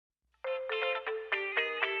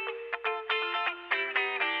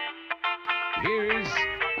Here's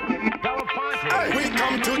Belafonte. Hey, we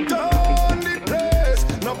come to dawn the place.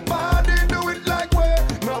 Nobody do it like we.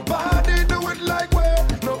 Nobody do it like we.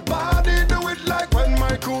 Nobody do it like when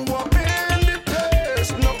my crew up in the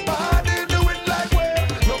place. Nobody do it like we.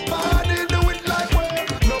 Nobody do it like we.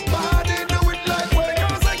 Nobody do it like we.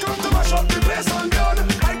 Because I come to mash up the place and down.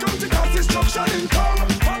 I come to cause destruction in town.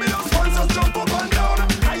 Fabulous sponsors jump up and down.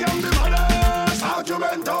 I am the baddest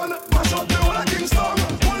argument done. Mash up the whole of Kingston.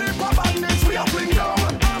 Only for badness we are fling down.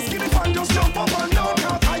 Ask if I just jump up and down.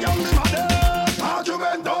 Cause I am the baddest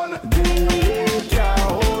argument done. They can't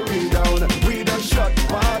hold me down. We done shut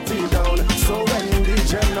party down. So when the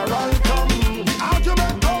general come, the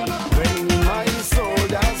argument done. When my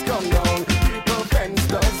soldiers come down, people fence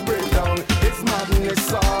does break down. It's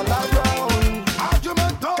madness all around.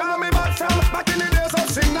 Argument done. Call me back from back in the days of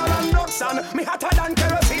signal and Roxanne. Me hotter than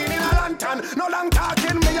kerosene in a lantern. No long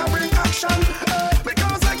talking, me a bring action.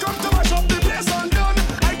 Because I come to mash up the place and done.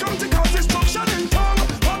 I come to cause destruction in town.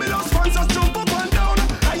 Fabulous sponsors jump up and down.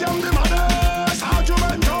 I am the maddest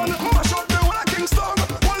argument done. Mash up the whole of Kingston.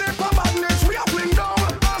 Only for badness we are fling down.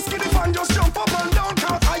 Ask if I just jump up and down.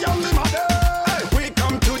 Cause I am the maddest. We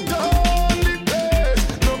come to dawn the place.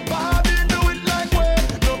 Nobody do it like we.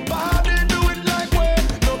 Nobody do it like we.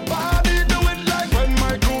 Nobody do it like when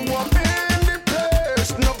my crew up in the place.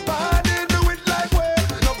 Nobody do it like we.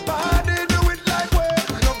 Nobody do it like we.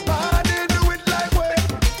 Nobody do it like we.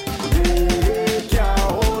 They can't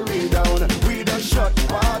hold me down. We done shut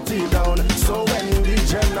party down. So when the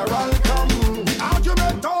general come, the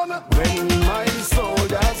argument done. When my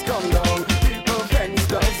soldiers come down, people fence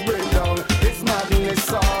does break down. It's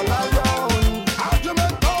madness all around.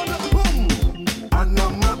 Argument done. Boom. I know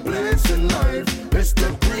my place in life is to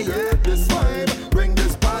create this vibe, bring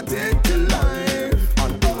this party to life.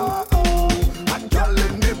 And a girl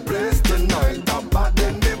in the place tonight, a bad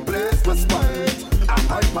in the place with spite. I'm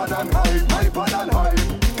hyper than hype, hyper than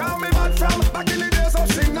hype. Call me back from back in the days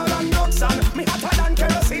of signal and Roxanne. Me hotter than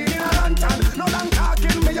kerosene in a lantern. No long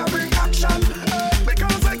talking, me a bring action.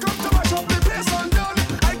 Because I come to mash up the place and done.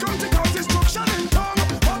 I come to cause destruction in town.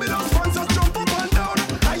 Fabulous sponsors jump up and down.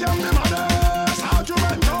 I am the maddest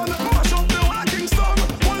argument done. Mash up the whole of Kingston.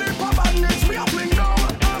 Only for badness we are fling down.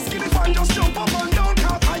 Ask if I just jump up and down.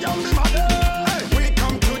 Cause I am the maddest. We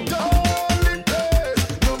come to dawn the place.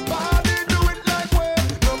 Nobody do it like we.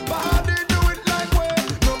 Nobody do it like we.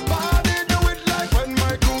 Nobody do it like when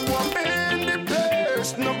my crew up in the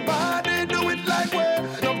place. Nobody do it like we.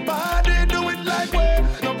 Nobody do it like we.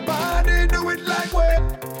 Nobody do it like we.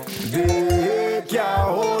 They can't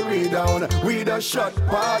hold me down. We done shut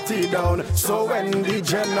party down. So when the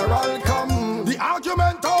general come, the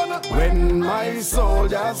argument on. When my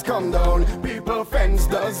soldiers come down, people fence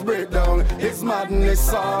does break down. It's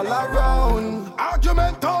madness all around.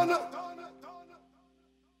 Argument on.